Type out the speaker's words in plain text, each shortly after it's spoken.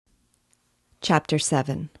Chapter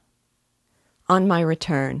 7. On my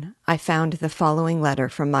return, I found the following letter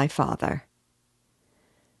from my father.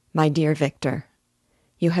 My dear Victor,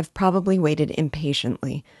 you have probably waited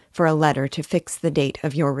impatiently for a letter to fix the date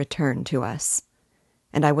of your return to us,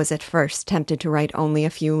 and I was at first tempted to write only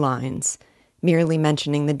a few lines, merely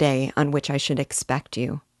mentioning the day on which I should expect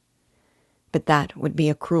you. But that would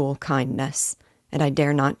be a cruel kindness, and I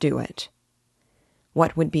dare not do it.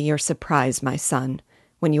 What would be your surprise, my son,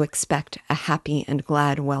 when you expect a happy and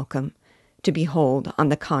glad welcome, to behold, on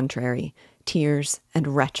the contrary, tears and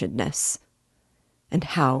wretchedness? And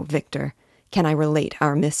how, Victor, can I relate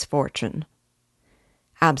our misfortune?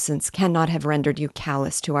 Absence cannot have rendered you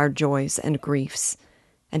callous to our joys and griefs,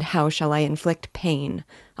 and how shall I inflict pain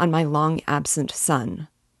on my long-absent son?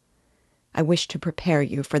 I wish to prepare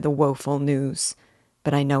you for the woeful news,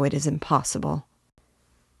 but I know it is impossible.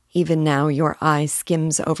 Even now your eye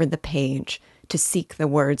skims over the page to seek the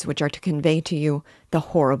words which are to convey to you the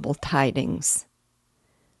horrible tidings.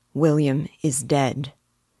 William is dead.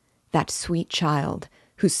 That sweet child,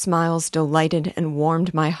 whose smiles delighted and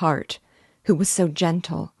warmed my heart, who was so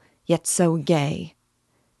gentle, yet so gay.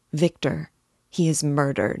 Victor, he is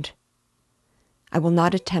murdered. I will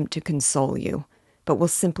not attempt to console you, but will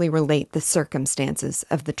simply relate the circumstances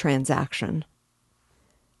of the transaction.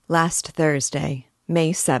 Last Thursday,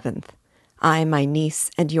 May 7th, I, my niece,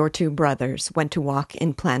 and your 2 brothers went to walk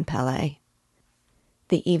in Plainpalais.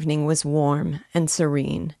 The evening was warm and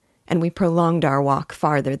serene, and we prolonged our walk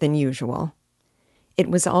farther than usual. It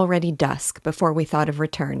was already dusk before we thought of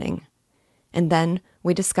returning, and then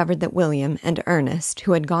we discovered that William and Ernest,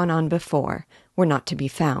 who had gone on before, were not to be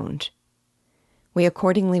found. We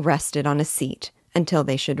accordingly rested on a seat until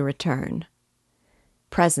they should return.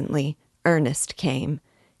 Presently Ernest came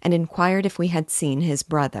and inquired if we had seen his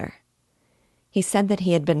brother. He said that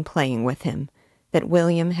he had been playing with him, that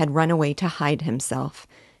William had run away to hide himself,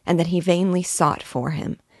 and that he vainly sought for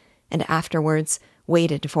him, and afterwards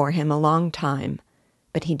waited for him a long time,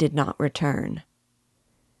 but he did not return.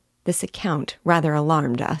 This account rather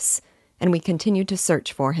alarmed us, and we continued to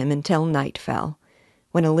search for him until night fell,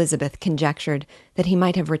 when Elizabeth conjectured that he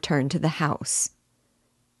might have returned to the house.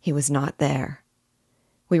 He was not there.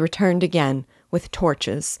 We returned again with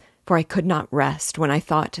torches, for I could not rest when I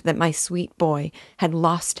thought that my sweet boy had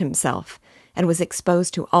lost himself and was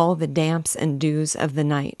exposed to all the damps and dews of the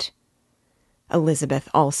night. Elizabeth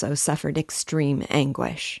also suffered extreme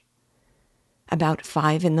anguish. About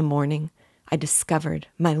 5 a.m, I discovered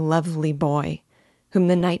my lovely boy, whom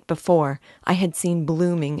the night before I had seen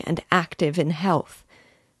blooming and active in health,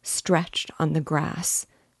 stretched on the grass,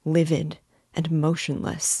 livid and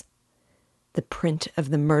motionless. The print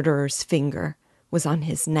of the murderer's finger was on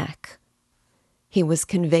his neck. He was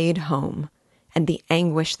conveyed home, and the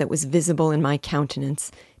anguish that was visible in my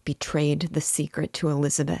countenance betrayed the secret to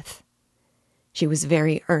Elizabeth. She was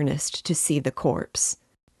very earnest to see the corpse.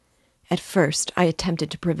 At first I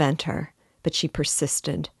attempted to prevent her, but she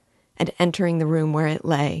persisted, and entering the room where it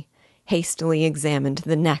lay, hastily examined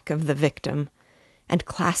the neck of the victim, and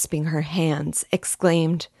clasping her hands,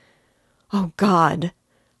 exclaimed, "Oh God!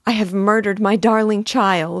 I have murdered my darling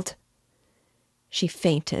child!" She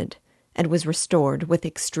fainted, and was restored with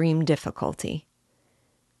extreme difficulty.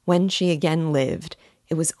 When she again lived,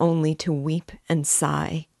 it was only to weep and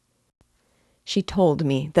sigh. She told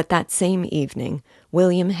me that that same evening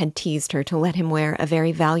William had teased her to let him wear a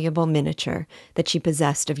very valuable miniature that she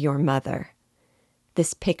possessed of your mother.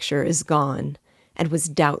 This picture is gone, and was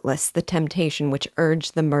doubtless the temptation which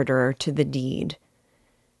urged the murderer to the deed.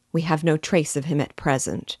 We have no trace of him at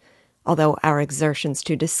present, although our exertions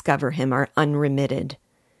to discover him are unremitted,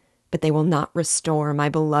 but they will not restore my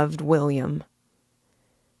beloved William.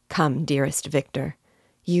 Come, dearest Victor,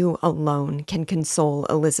 you alone can console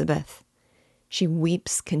Elizabeth. She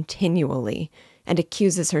weeps continually, and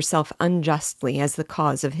accuses herself unjustly as the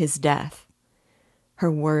cause of his death. Her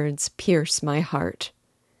words pierce my heart.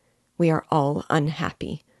 We are all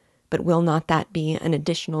unhappy, but will not that be an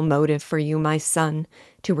additional motive for you, my son,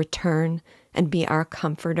 to return and be our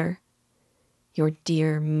comforter? Your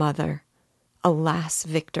dear mother. Alas,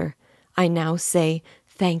 Victor, I now say,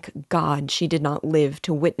 thank God she did not live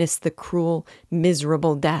to witness the cruel,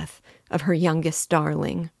 miserable death of her youngest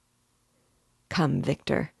darling. Come,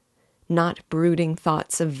 Victor, not brooding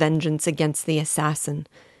thoughts of vengeance against the assassin,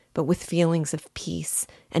 but with feelings of peace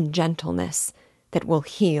and gentleness that will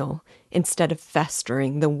heal instead of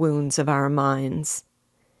festering the wounds of our minds.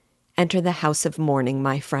 Enter the house of mourning,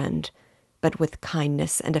 my friend, but with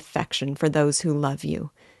kindness and affection for those who love you,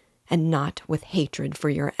 and not with hatred for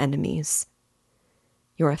your enemies.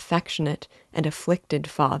 Your affectionate and afflicted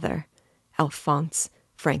father, Alphonse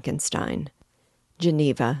Frankenstein.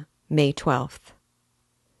 Geneva, May 12th.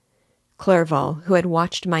 Clerval, who had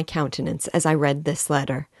watched my countenance as I read this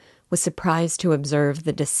letter, was surprised to observe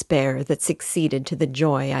the despair that succeeded to the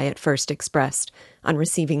joy I at first expressed on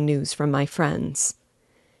receiving news from my friends.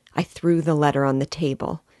 I threw the letter on the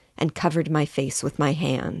table and covered my face with my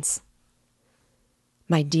hands.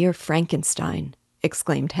 "My dear Frankenstein,"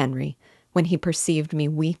 exclaimed Henry, when he perceived me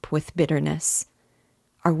weep with bitterness,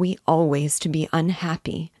 "are we always to be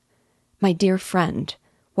unhappy? My dear friend,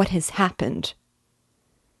 what has happened?"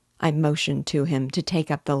 I motioned to him to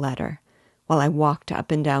take up the letter, while I walked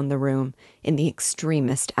up and down the room in the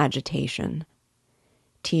extremest agitation.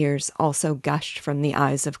 Tears also gushed from the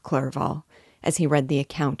eyes of Clerval as he read the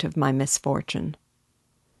account of my misfortune.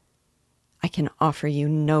 "I can offer you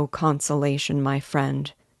no consolation, my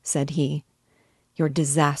friend," said he. "Your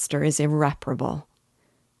disaster is irreparable.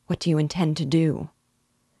 What do you intend to do?"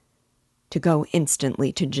 "To go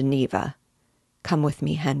instantly to Geneva. Come with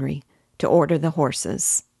me, Henry, to order the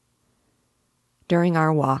horses." During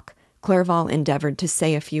our walk, Clerval endeavored to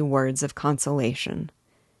say a few words of consolation.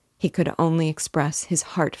 He could only express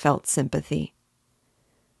his heartfelt sympathy.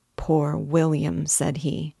 "Poor William," said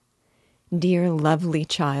he. "Dear, lovely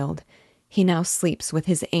child, he now sleeps with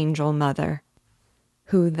his angel mother,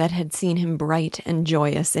 who that had seen him bright and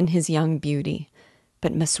joyous in his young beauty,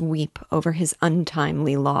 but must weep over his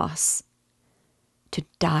untimely loss. To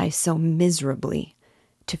die so miserably,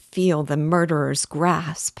 to feel the murderer's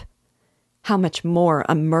grasp! How much more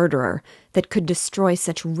a murderer that could destroy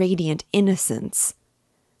such radiant innocence!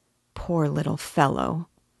 Poor little fellow!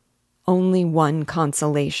 Only one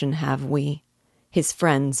consolation have we. His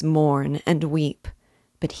friends mourn and weep,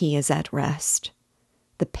 but he is at rest.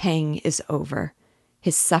 The pang is over.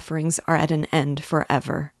 His sufferings are at an end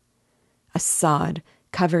forever. A sod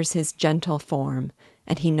covers his gentle form,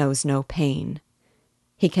 and he knows no pain.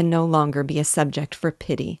 He can no longer be a subject for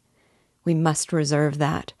pity. We must reserve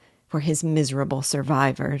that for his miserable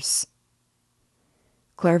survivors."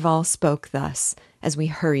 Clerval spoke thus as we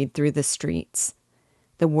hurried through the streets.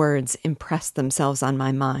 The words impressed themselves on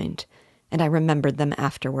my mind, and I remembered them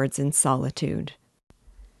afterwards in solitude.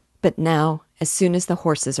 But now, as soon as the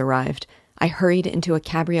horses arrived, I hurried into a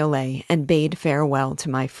cabriolet and bade farewell to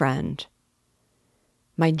my friend.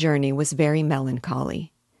 My journey was very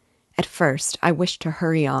melancholy. At first I wished to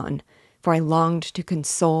hurry on, for I longed to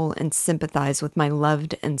console and sympathize with my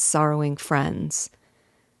loved and sorrowing friends.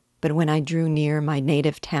 But when I drew near my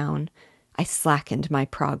native town, I slackened my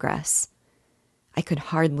progress. I could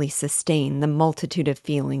hardly sustain the multitude of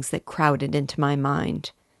feelings that crowded into my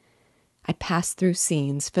mind. I passed through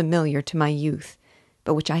scenes familiar to my youth,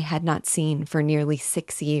 but which I had not seen for nearly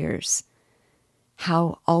 6 years.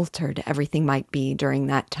 How altered everything might be during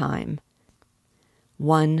that time!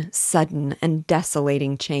 One sudden and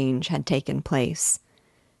desolating change had taken place,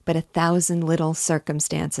 but 1,000 little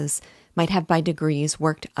circumstances might have by degrees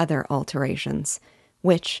worked other alterations,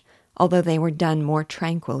 which, although they were done more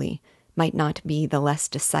tranquilly, might not be the less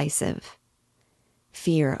decisive.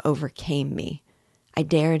 Fear overcame me. I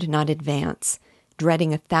dared not advance, dreading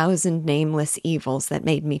 1,000 nameless evils that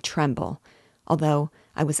made me tremble, although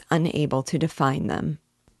I was unable to define them.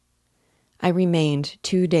 I remained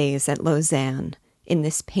 2 days at Lausanne, in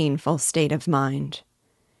this painful state of mind.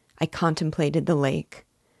 I contemplated the lake.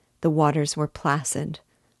 The waters were placid,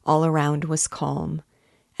 all around was calm,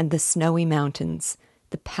 and the snowy mountains,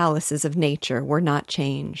 the palaces of nature, were not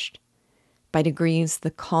changed. By degrees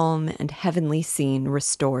the calm and heavenly scene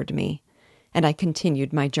restored me, and I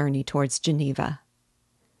continued my journey towards Geneva.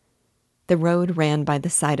 The road ran by the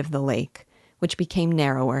side of the lake, which became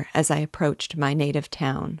narrower as I approached my native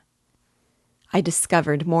town. I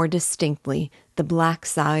discovered more distinctly the black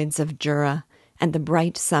sides of Jura and the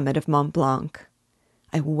bright summit of Mont Blanc.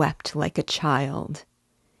 I wept like a child.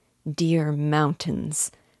 Dear mountains,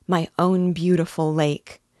 my own beautiful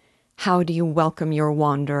lake, how do you welcome your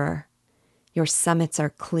wanderer? Your summits are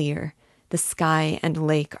clear, the sky and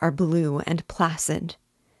lake are blue and placid.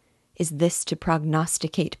 Is this to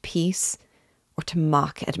prognosticate peace, or to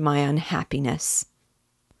mock at my unhappiness?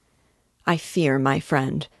 I fear, my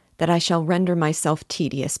friend, that I shall render myself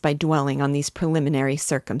tedious by dwelling on these preliminary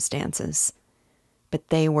circumstances. But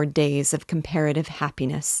they were days of comparative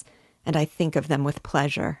happiness, and I think of them with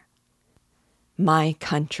pleasure. My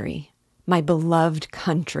country, my beloved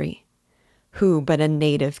country! Who but a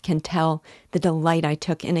native can tell the delight I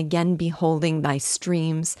took in again beholding thy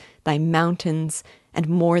streams, thy mountains, and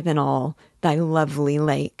more than all, thy lovely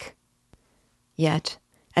lake? Yet,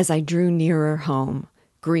 as I drew nearer home,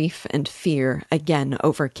 grief and fear again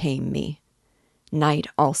overcame me. Night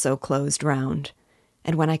also closed round,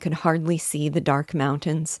 and when I could hardly see the dark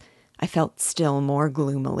mountains, I felt still more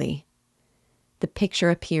gloomily. The picture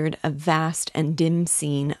appeared a vast and dim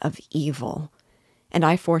scene of evil, and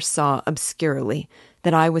I foresaw obscurely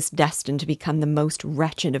that I was destined to become the most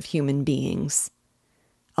wretched of human beings.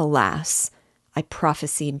 Alas, I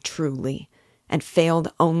prophesied truly, and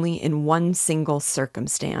failed only in one single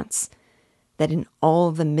circumstance, that in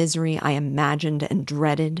all the misery I imagined and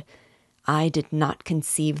dreaded, I did not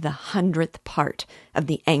conceive the 100th part of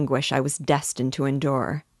the anguish I was destined to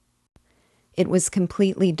endure. It was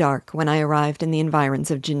completely dark when I arrived in the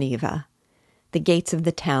environs of Geneva. The gates of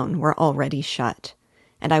the town were already shut,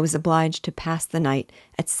 and I was obliged to pass the night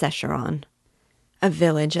at Secheron, a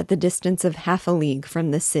village at the distance of half a league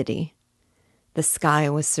from the city. The sky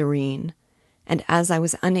was serene, and as I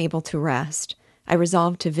was unable to rest, I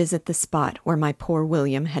resolved to visit the spot where my poor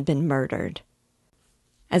William had been murdered.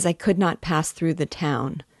 As I could not pass through the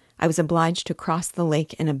town, I was obliged to cross the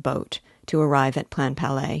lake in a boat to arrive at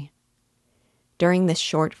Plainpalais. During this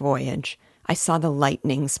short voyage, I saw the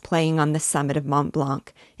lightnings playing on the summit of Mont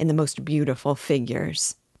Blanc in the most beautiful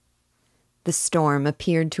figures. The storm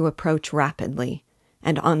appeared to approach rapidly,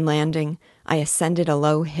 and on landing, I ascended a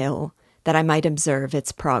low hill that I might observe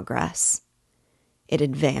its progress. It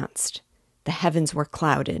advanced. The heavens were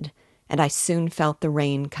clouded, and I soon felt the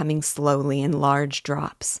rain coming slowly in large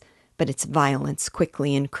drops, but its violence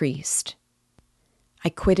quickly increased. I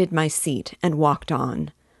quitted my seat and walked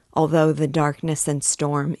on, although the darkness and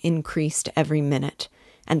storm increased every minute,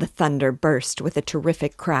 and the thunder burst with a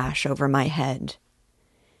terrific crash over my head.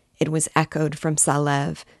 It was echoed from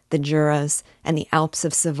Salève, the Juras, and the Alps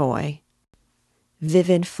of Savoy.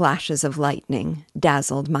 Vivid flashes of lightning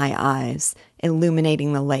dazzled my eyes,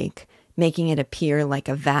 illuminating the lake, making it appear like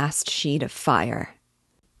a vast sheet of fire.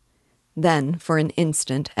 Then, for an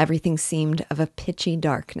instant, everything seemed of a pitchy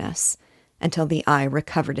darkness, until the eye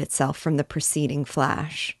recovered itself from the preceding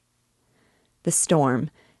flash. The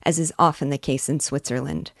storm, as is often the case in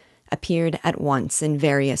Switzerland, appeared at once in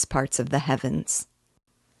various parts of the heavens.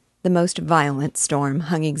 The most violent storm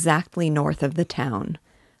hung exactly north of the town,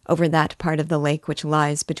 over that part of the lake which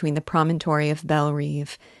lies between the promontory of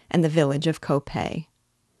Bellerive and the village of Coppet.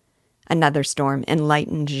 Another storm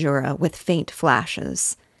enlightened Jura with faint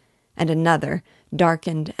flashes, and another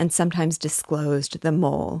darkened and sometimes disclosed the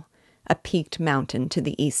Mole, a peaked mountain to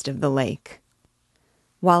the east of the lake.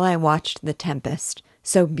 While I watched the tempest,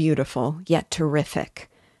 so beautiful yet terrific,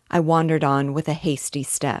 I wandered on with a hasty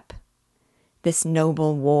step. This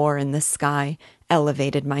noble war in the sky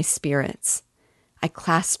elevated my spirits. I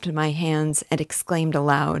clasped my hands and exclaimed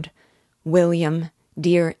aloud, "William,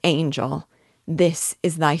 dear angel, this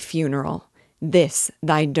is thy funeral, this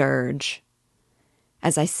thy dirge."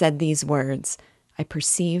 As I said these words, I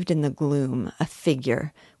perceived in the gloom a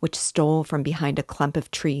figure which stole from behind a clump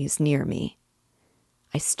of trees near me.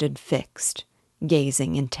 I stood fixed,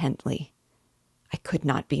 gazing intently. I could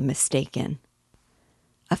not be mistaken.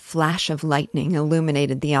 A flash of lightning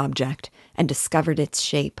illuminated the object and discovered its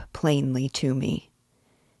shape plainly to me.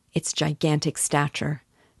 Its gigantic stature,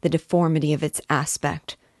 the deformity of its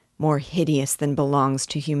aspect, more hideous than belongs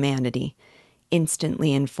to humanity,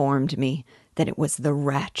 instantly informed me that it was the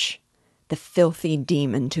wretch, the filthy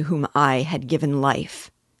demon to whom I had given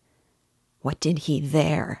life. What did he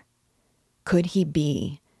there? Could he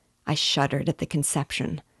be, I shuddered at the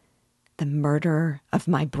conception, the murderer of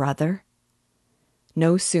my brother?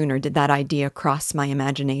 No sooner did that idea cross my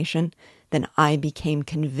imagination than I became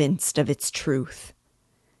convinced of its truth.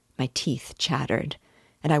 My teeth chattered,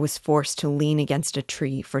 and I was forced to lean against a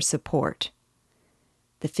tree for support.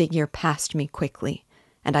 The figure passed me quickly,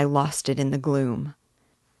 and I lost it in the gloom.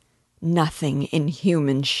 Nothing in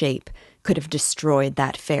human shape could have destroyed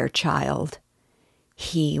that fair child.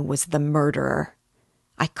 He was the murderer.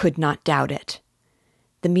 I could not doubt it.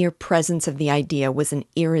 The mere presence of the idea was an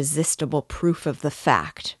irresistible proof of the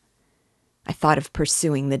fact. I thought of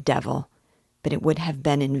pursuing the devil, but it would have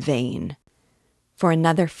been in vain, for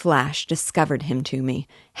another flash discovered him to me,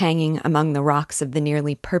 hanging among the rocks of the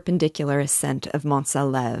nearly perpendicular ascent of Mont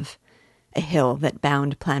Salève, a hill that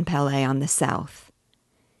bound Plainpalais on the south.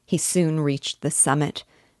 He soon reached the summit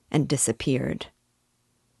and disappeared.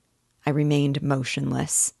 I remained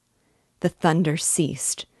motionless. The thunder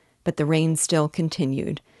ceased, but the rain still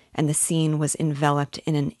continued, and the scene was enveloped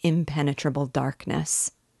in an impenetrable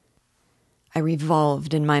darkness. I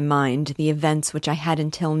revolved in my mind the events which I had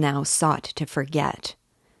until now sought to forget.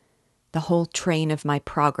 The whole train of my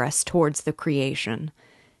progress towards the creation,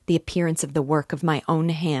 the appearance of the work of my own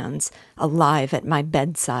hands, alive at my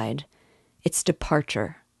bedside, its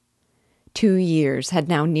departure. 2 years had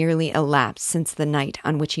now nearly elapsed since the night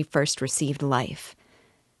on which he first received life.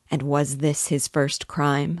 And was this his first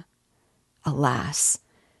crime? Alas,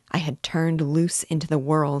 I had turned loose into the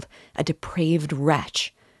world a depraved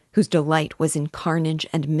wretch whose delight was in carnage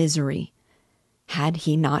and misery. Had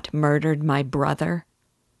he not murdered my brother?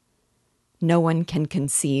 No one can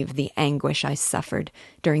conceive the anguish I suffered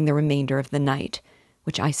during the remainder of the night,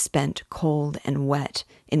 which I spent cold and wet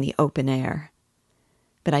in the open air.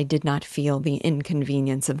 But I did not feel the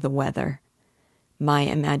inconvenience of the weather. My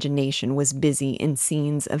imagination was busy in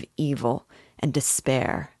scenes of evil and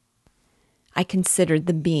despair. I considered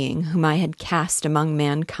the being whom I had cast among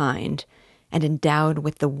mankind and endowed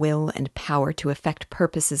with the will and power to effect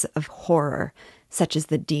purposes of horror, such as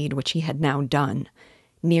the deed which he had now done,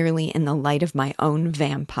 nearly in the light of my own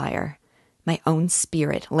vampire, my own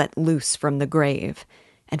spirit let loose from the grave,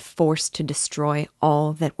 and forced to destroy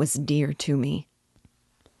all that was dear to me.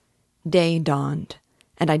 Day dawned,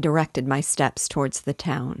 and I directed my steps towards the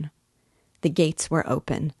town. The gates were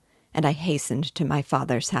open, and I hastened to my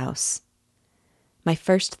father's house. My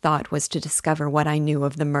first thought was to discover what I knew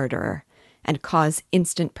of the murderer, and cause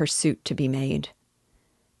instant pursuit to be made.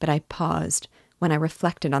 But I paused when I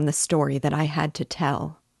reflected on the story that I had to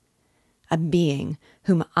tell. A being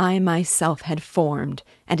whom I myself had formed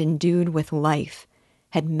and endued with life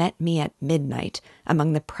had met me at midnight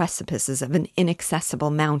among the precipices of an inaccessible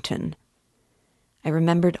mountain. I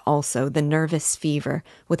remembered also the nervous fever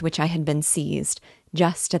with which I had been seized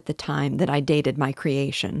just at the time that I dated my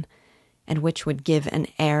creation, and which would give an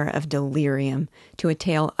air of delirium to a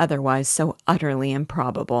tale otherwise so utterly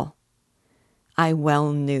improbable. I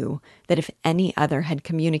well knew that if any other had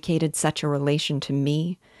communicated such a relation to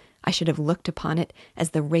me, I should have looked upon it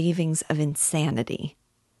as the ravings of insanity.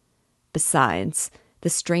 Besides, the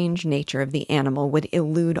strange nature of the animal would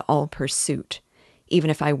elude all pursuit, even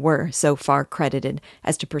if I were so far credited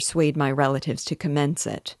as to persuade my relatives to commence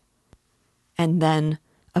it. And then,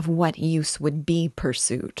 of what use would be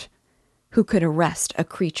pursuit? Who could arrest a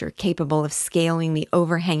creature capable of scaling the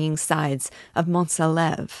overhanging sides of Mont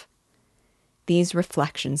Salève? These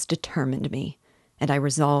reflections determined me, and I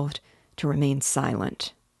resolved to remain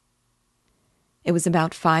silent. It was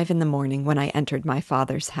about 5 a.m. when I entered my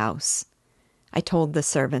father's house. I told the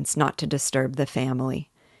servants not to disturb the family,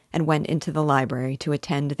 and went into the library to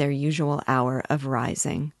attend their usual hour of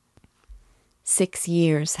rising. 6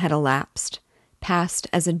 years had elapsed, passed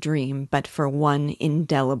as a dream but for one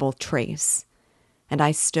indelible trace, and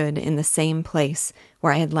I stood in the same place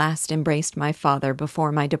where I had last embraced my father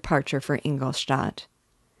before my departure for Ingolstadt.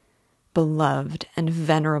 Beloved and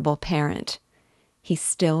venerable parent, he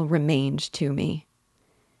still remained to me.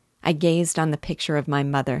 I gazed on the picture of my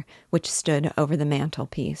mother, which stood over the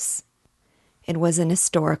mantelpiece. It was an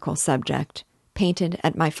historical subject, painted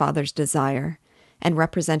at my father's desire, and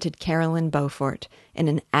represented Caroline Beaufort in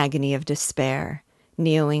an agony of despair,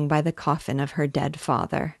 kneeling by the coffin of her dead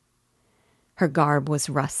father. Her garb was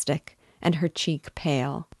rustic, and her cheek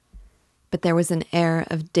pale, but there was an air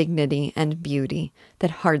of dignity and beauty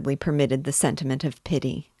that hardly permitted the sentiment of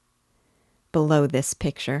pity. Below this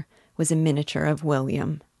picture was a miniature of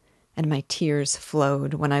William, and my tears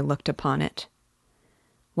flowed when I looked upon it.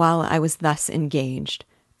 While I was thus engaged,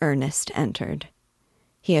 Ernest entered.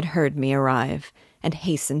 He had heard me arrive, and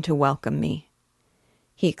hastened to welcome me.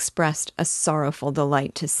 He expressed a sorrowful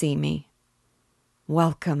delight to see me.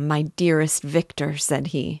 "Welcome, my dearest Victor," said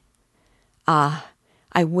he. "Ah,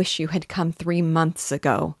 I wish you had come 3 months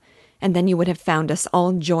ago, and then you would have found us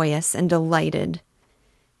all joyous and delighted.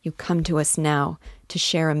 You come to us now to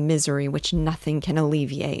share a misery which nothing can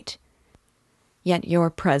alleviate. Yet your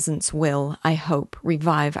presence will, I hope,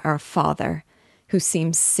 revive our father, who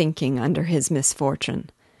seems sinking under his misfortune,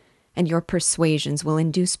 and your persuasions will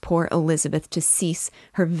induce poor Elizabeth to cease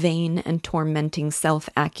her vain and tormenting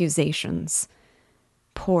self-accusations.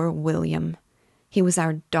 Poor William, he was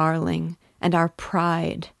our darling and our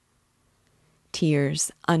pride."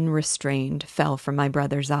 Tears, unrestrained, fell from my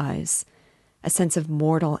brother's eyes. A sense of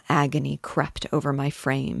mortal agony crept over my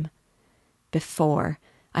frame. Before,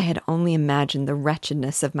 I had only imagined the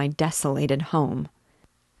wretchedness of my desolated home.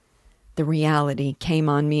 The reality came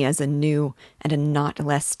on me as a new and a not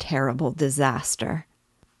less terrible disaster.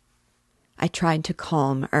 I tried to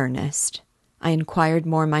calm Ernest. I inquired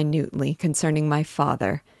more minutely concerning my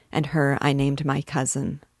father, and her I named my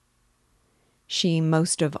cousin. "She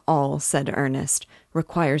most of all," said Ernest,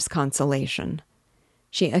 "requires consolation.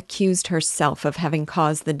 She accused herself of having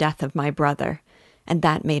caused the death of my brother, and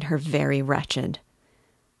that made her very wretched.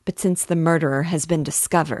 But since the murderer has been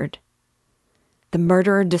discovered—" "The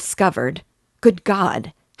murderer discovered? Good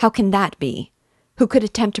God! How can that be? Who could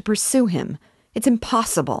attempt to pursue him? It's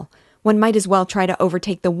impossible. One might as well try to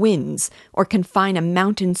overtake the winds, or confine a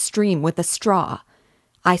mountain stream with a straw.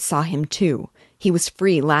 I saw him too. He was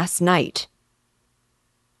free last night."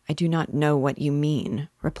 "I do not know what you mean,"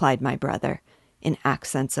 replied my brother, in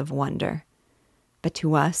accents of wonder. "But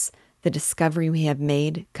to us, the discovery we have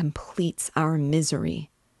made completes our misery.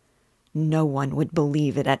 No one would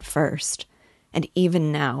believe it at first, and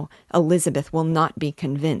even now Elizabeth will not be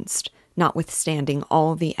convinced, notwithstanding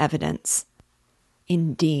all the evidence.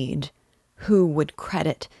 Indeed, who would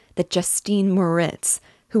credit that Justine Moritz,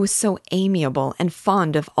 who was so amiable and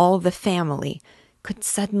fond of all the family, could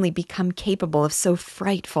suddenly become capable of so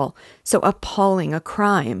frightful, so appalling a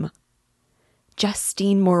crime?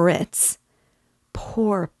 Justine Moritz!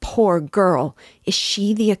 Poor, poor girl! Is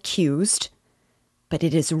she the accused? But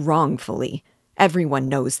it is wrongfully. Everyone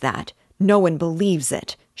knows that. No one believes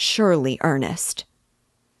it. Surely, Ernest."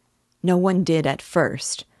 "No one did at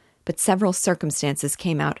first, but several circumstances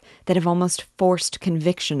came out that have almost forced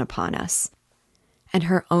conviction upon us. And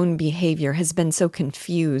her own behavior has been so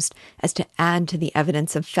confused as to add to the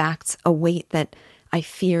evidence of facts a weight that, I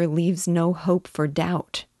fear, leaves no hope for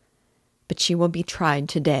doubt. But she will be tried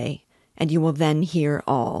today, and you will then hear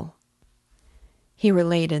all." He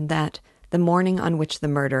related that, the morning on which the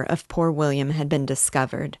murder of poor William had been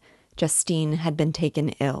discovered, Justine had been taken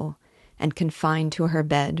ill, and confined to her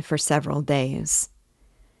bed for several days.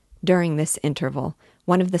 During this interval,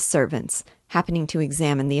 one of the servants, happening to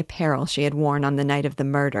examine the apparel she had worn on the night of the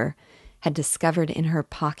murder, had discovered in her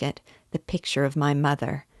pocket the picture of my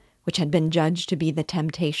mother, which had been judged to be the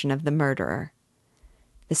temptation of the murderer.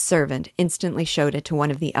 The servant instantly showed it to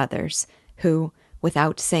one of the others, who,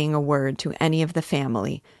 without saying a word to any of the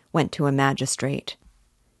family, went to a magistrate.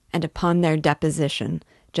 And upon their deposition,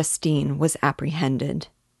 Justine was apprehended.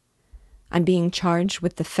 On being charged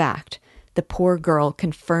with the fact, the poor girl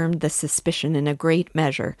confirmed the suspicion in a great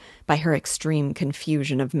measure by her extreme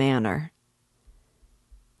confusion of manner.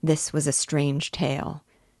 This was a strange tale,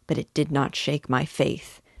 but it did not shake my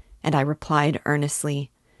faith, and I replied earnestly,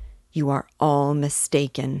 "You are all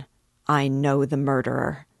mistaken. I know the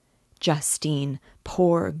murderer. Justine,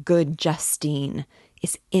 poor good Justine,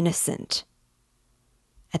 is innocent."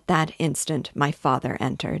 At that instant my father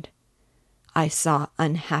entered. I saw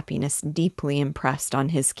unhappiness deeply impressed on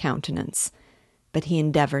his countenance, but he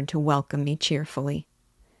endeavored to welcome me cheerfully,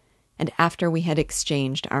 and after we had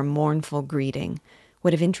exchanged our mournful greeting,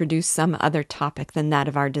 would have introduced some other topic than that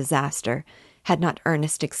of our disaster, had not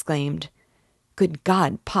Ernest exclaimed, "Good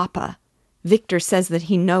God, Papa! Victor says that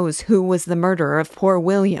he knows who was the murderer of poor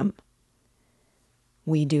William."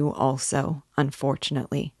 "We do also,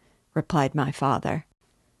 unfortunately," replied my father.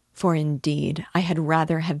 "For indeed I had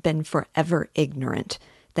rather have been forever ignorant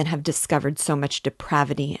than have discovered so much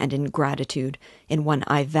depravity and ingratitude in one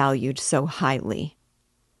I valued so highly.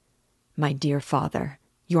 My dear father,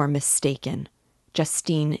 you are mistaken.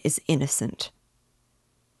 Justine is innocent.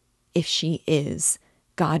 If she is,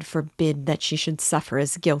 God forbid that she should suffer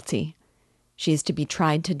as guilty. She is to be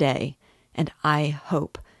tried today, and I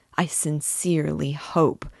sincerely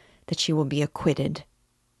hope, that she will be acquitted."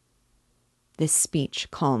 This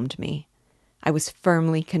speech calmed me. I was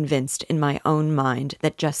firmly convinced in my own mind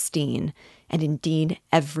that Justine, and indeed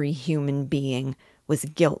every human being, was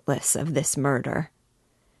guiltless of this murder.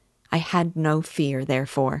 I had no fear,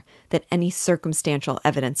 therefore, that any circumstantial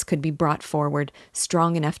evidence could be brought forward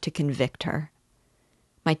strong enough to convict her.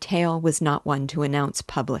 My tale was not one to announce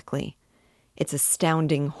publicly. Its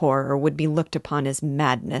astounding horror would be looked upon as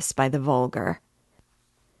madness by the vulgar.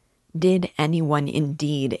 Did anyone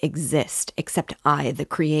indeed exist except I, the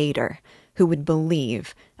Creator, who would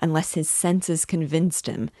believe, unless his senses convinced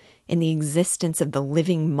him, in the existence of the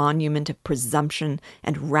living monument of presumption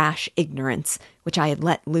and rash ignorance which I had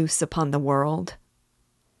let loose upon the world?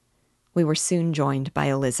 We were soon joined by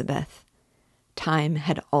Elizabeth. Time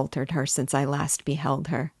had altered her since I last beheld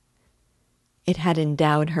her. It had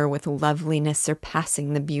endowed her with loveliness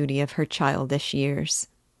surpassing the beauty of her childish years.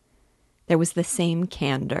 There was the same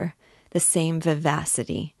candor, the same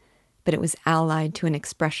vivacity, but it was allied to an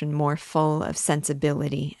expression more full of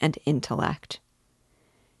sensibility and intellect.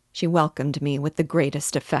 She welcomed me with the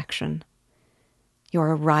greatest affection.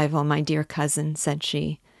 "Your arrival, my dear cousin," said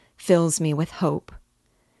she, "fills me with hope.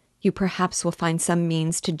 You perhaps will find some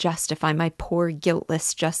means to justify my poor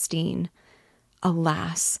guiltless Justine.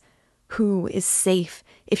 Alas! Who is safe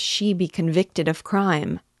if she be convicted of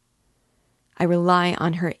crime? I rely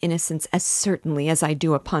on her innocence as certainly as I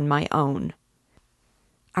do upon my own.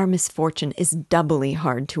 Our misfortune is doubly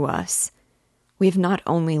hard to us. We have not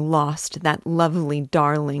only lost that lovely,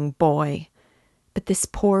 darling boy, but this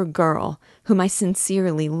poor girl, whom I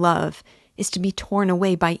sincerely love, is to be torn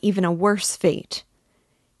away by even a worse fate.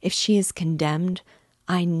 If she is condemned,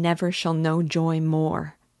 I never shall know joy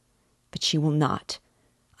more. But she will not.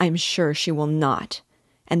 I am sure she will not.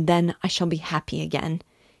 And then I shall be happy again,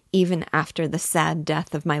 even after the sad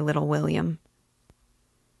death of my little William.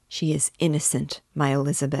 She is innocent, my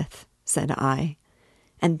Elizabeth, said I,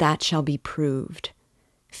 and that shall be proved.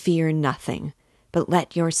 Fear nothing, but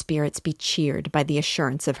let your spirits be cheered by the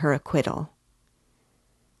assurance of her acquittal.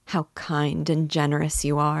 How kind and generous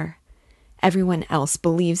you are! Everyone else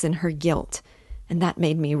believes in her guilt, and that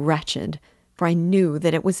made me wretched, for I knew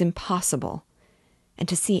that it was impossible. And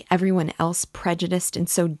to see everyone else prejudiced in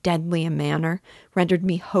so deadly a manner rendered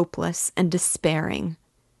me hopeless and despairing.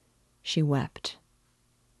 She wept.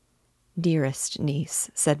 Dearest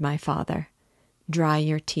niece, said my father, dry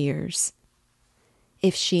your tears.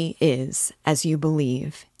 If she is, as you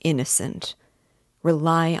believe, innocent,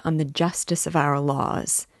 rely on the justice of our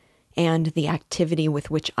laws, and the activity with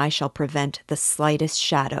which I shall prevent the slightest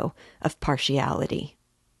shadow of partiality.